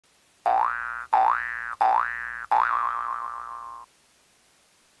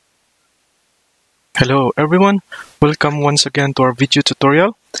Hello everyone, welcome once again to our video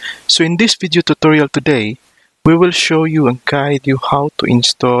tutorial. So in this video tutorial today, we will show you and guide you how to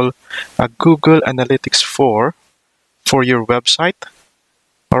install a Google Analytics 4 for your website.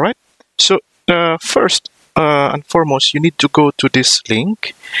 Alright, so first and foremost, you need to go to this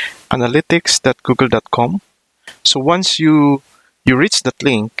link, analytics.google.com. So once you reach that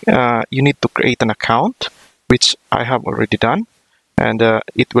link, you need to create an account, which I have already done, and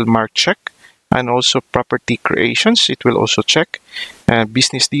it will mark check. And also property creations, it will also check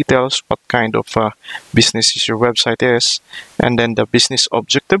business details, what kind of business your website is, and then the business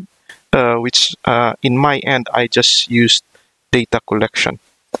objective, which in my end I just used data collection.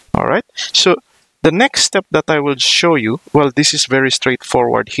 All right, so the next step that I will show you, well, this is very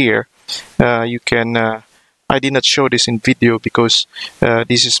straightforward here. You can I did not show this in video because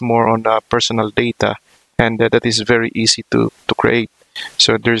this is more on personal data, and that is very easy to create.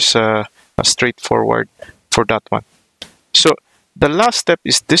 So there's a straightforward for that one. So the last step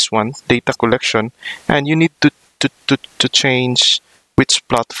is this one, data collection, and you need to change which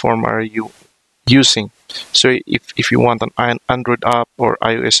platform are you using. So if you want an Android app or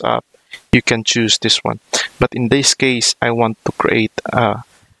iOS app, you can choose this one. But in this case, I want to create a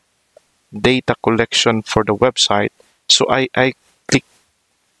data collection for the website. So I click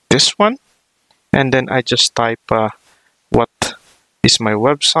this one, and then I just type what is my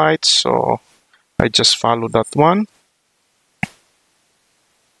website, so I just follow that one.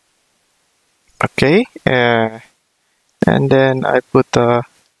 Okay, and then I put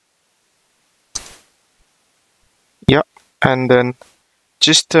yeah, and then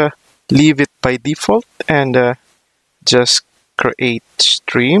just leave it by default and just create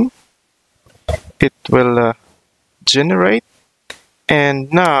stream. It will generate,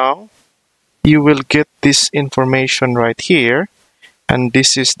 and now you will get this information right here. And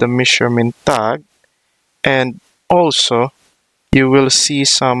this is the measurement tag, and also you will see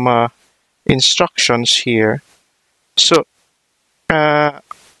some instructions here. So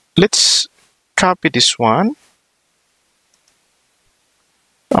let's copy this one.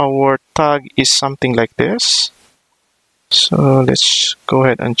 Our tag is something like this, so let's go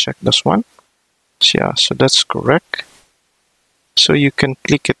ahead and check this one. So yeah, so that's correct. So you can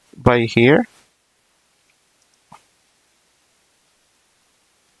click it by here.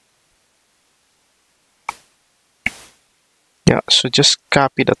 Yeah, so just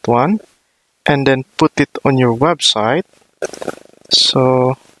copy that one and then put it on your website.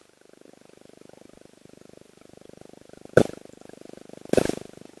 So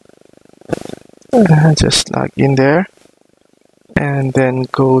just log in there and then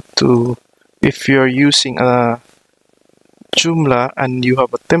go to, if you're using a Joomla and you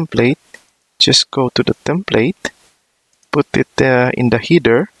have a template, just go to the template, put it in the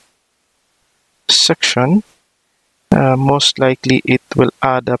header section. Most likely it will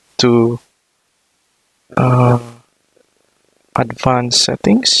add up to advanced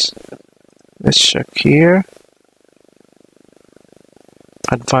settings. Let's check here.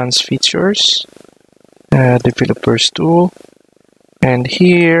 Advanced features, developers tool, and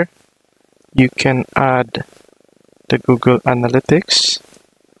here you can add the Google Analytics.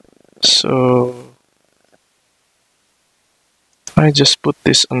 So I just put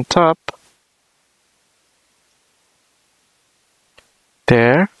this on top.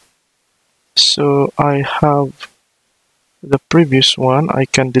 There. So I have the previous one. I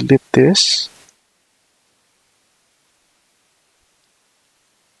can delete this.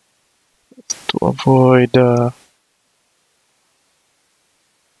 To avoid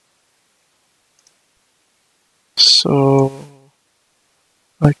so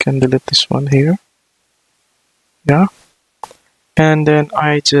I can delete this one here. Yeah. And then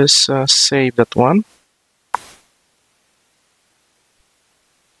I just save that one.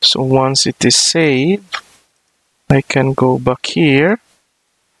 So once it is saved, I can go back here,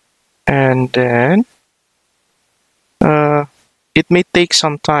 and then it may take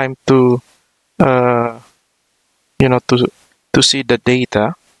some time to to see the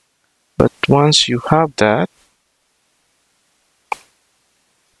data, but once you have that,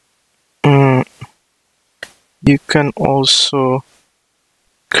 you can also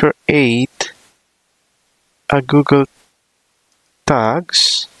create a Google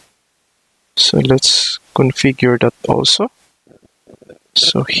tags. So let's configure that also.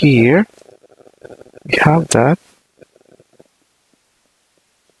 So here we have that.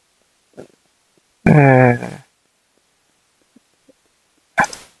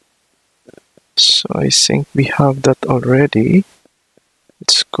 So I think we have that already.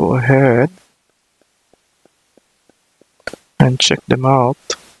 Let's go ahead and check them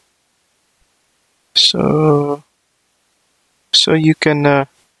out. So you can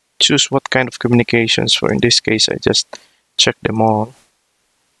choose what kind of communications. For in this case, I just check them all.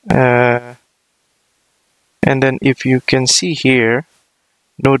 And then if you can see here,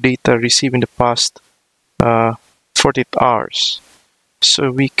 no data received in the past 48 hours.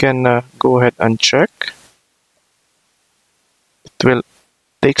 So we can go ahead and check. It will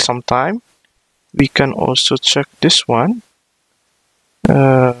take some time. We can also check this one.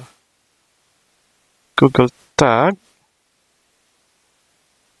 Google tag.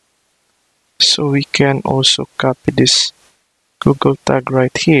 So we can also copy this Google tag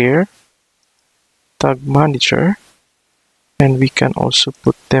right here, tag manager, and we can also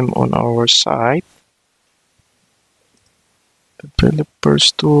put them on our site.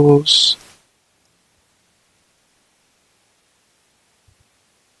 Developers tools.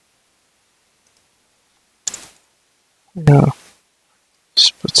 Yeah,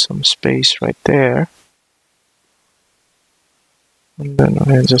 just put some space right there. And then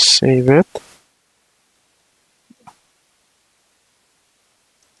I'll just save it.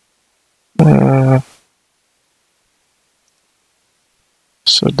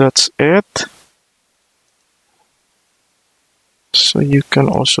 So that's it. So you can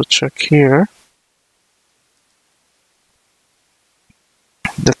also check here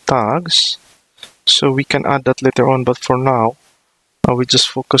the tags. So we can add that later on, but for now, we just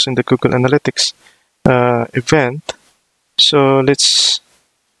focus on the Google Analytics event. So let's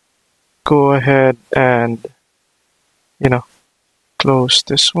go ahead and, close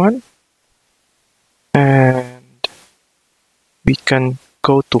this one. And we can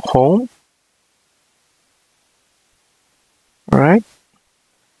go to home. Right?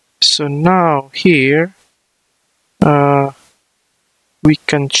 So now here, we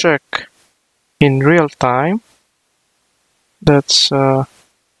can check in real time. That's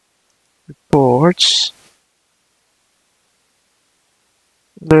reports.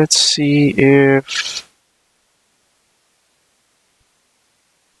 Let's see if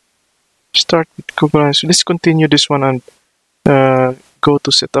start with Google Analytics. Let's continue this one and go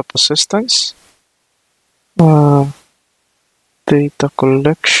to setup assistance. Data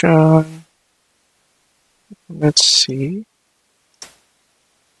collection. Let's see.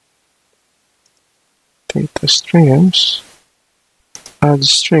 Data streams. Add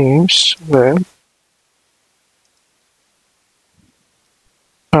streams. Web.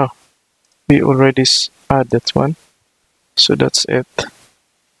 Oh, we already add that one. So that's it.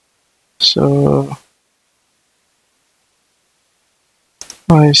 So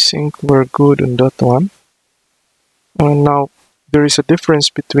I think we're good on that one. Now there is a difference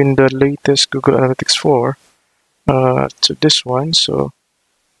between the latest Google Analytics 4 to this one. So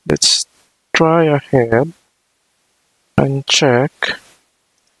let's try ahead and check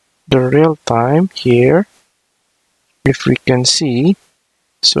the real time here if we can see.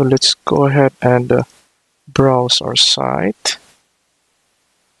 So let's go ahead and browse our site.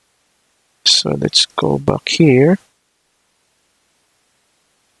 So let's go back here.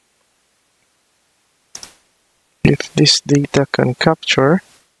 If this data can capture,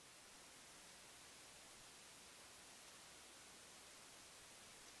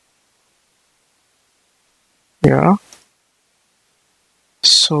 yeah.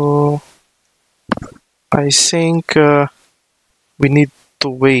 So I think we need to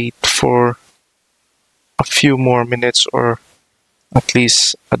wait for a few more minutes or at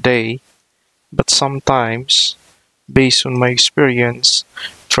least a day. But sometimes, based on my experience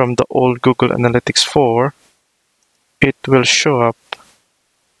from the old Google Analytics 4, it will show up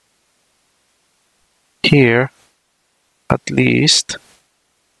here at least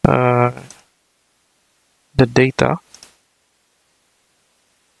the data.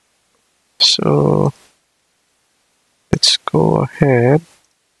 So let's go ahead.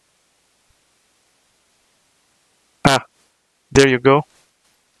 There you go.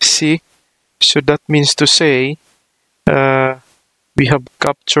 See? So that means to say we have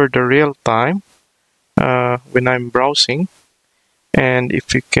captured the real time when I'm browsing. And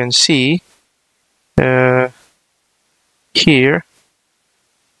if you can see here,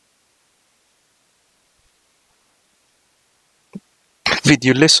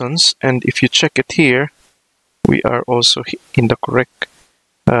 video lessons, and if you check it here, we are also in the correct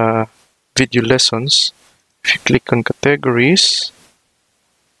video lessons. If you click on categories,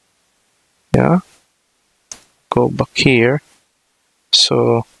 yeah, go back here.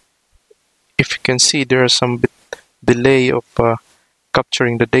 So if you can see, there is some delay of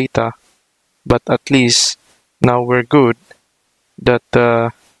capturing the data, but at least now we're good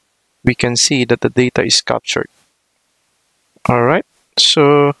that we can see that the data is captured. All right,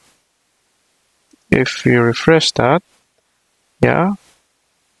 so if we refresh that, yeah,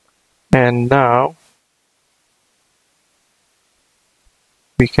 and now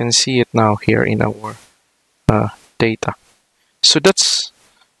we can see it now here in our data. So that's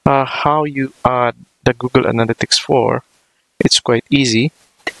how you add the Google Analytics 4. It's quite easy.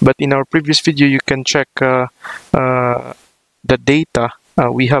 But in our previous video, you can check the data.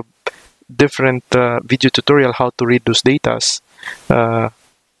 We have different video tutorial how to read those datas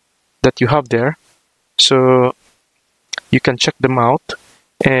that you have there. So you can check them out,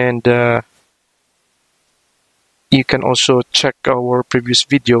 and you can also check our previous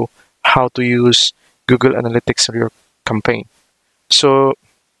video how to use Google Analytics for your campaign. So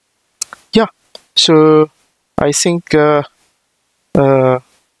yeah, so I think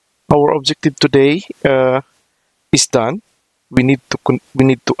our objective today is done. We need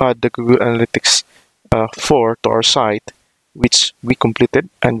to add the Google Analytics 4 to our site, which we completed,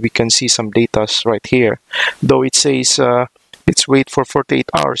 and we can see some data right here. Though it says it's wait for 48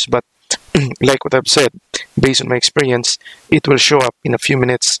 hours, but like what I've said, based on my experience, it will show up in a few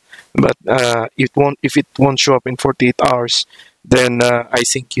minutes. But it won't. If it won't show up in 48 hours, then I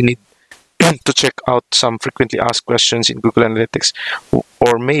think you need to check out some frequently asked questions in Google Analytics,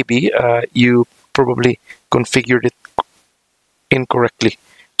 or maybe you probably configured it incorrectly.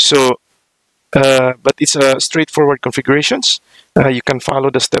 So, but it's a straightforward configurations. You can follow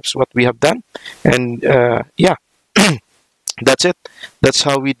the steps what we have done, and yeah, that's it. That's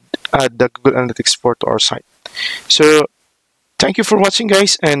how we add the Google Analytics 4 to our site. So, thank you for watching,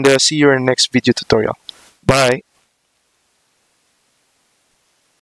 guys, and see you in the next video tutorial. Bye.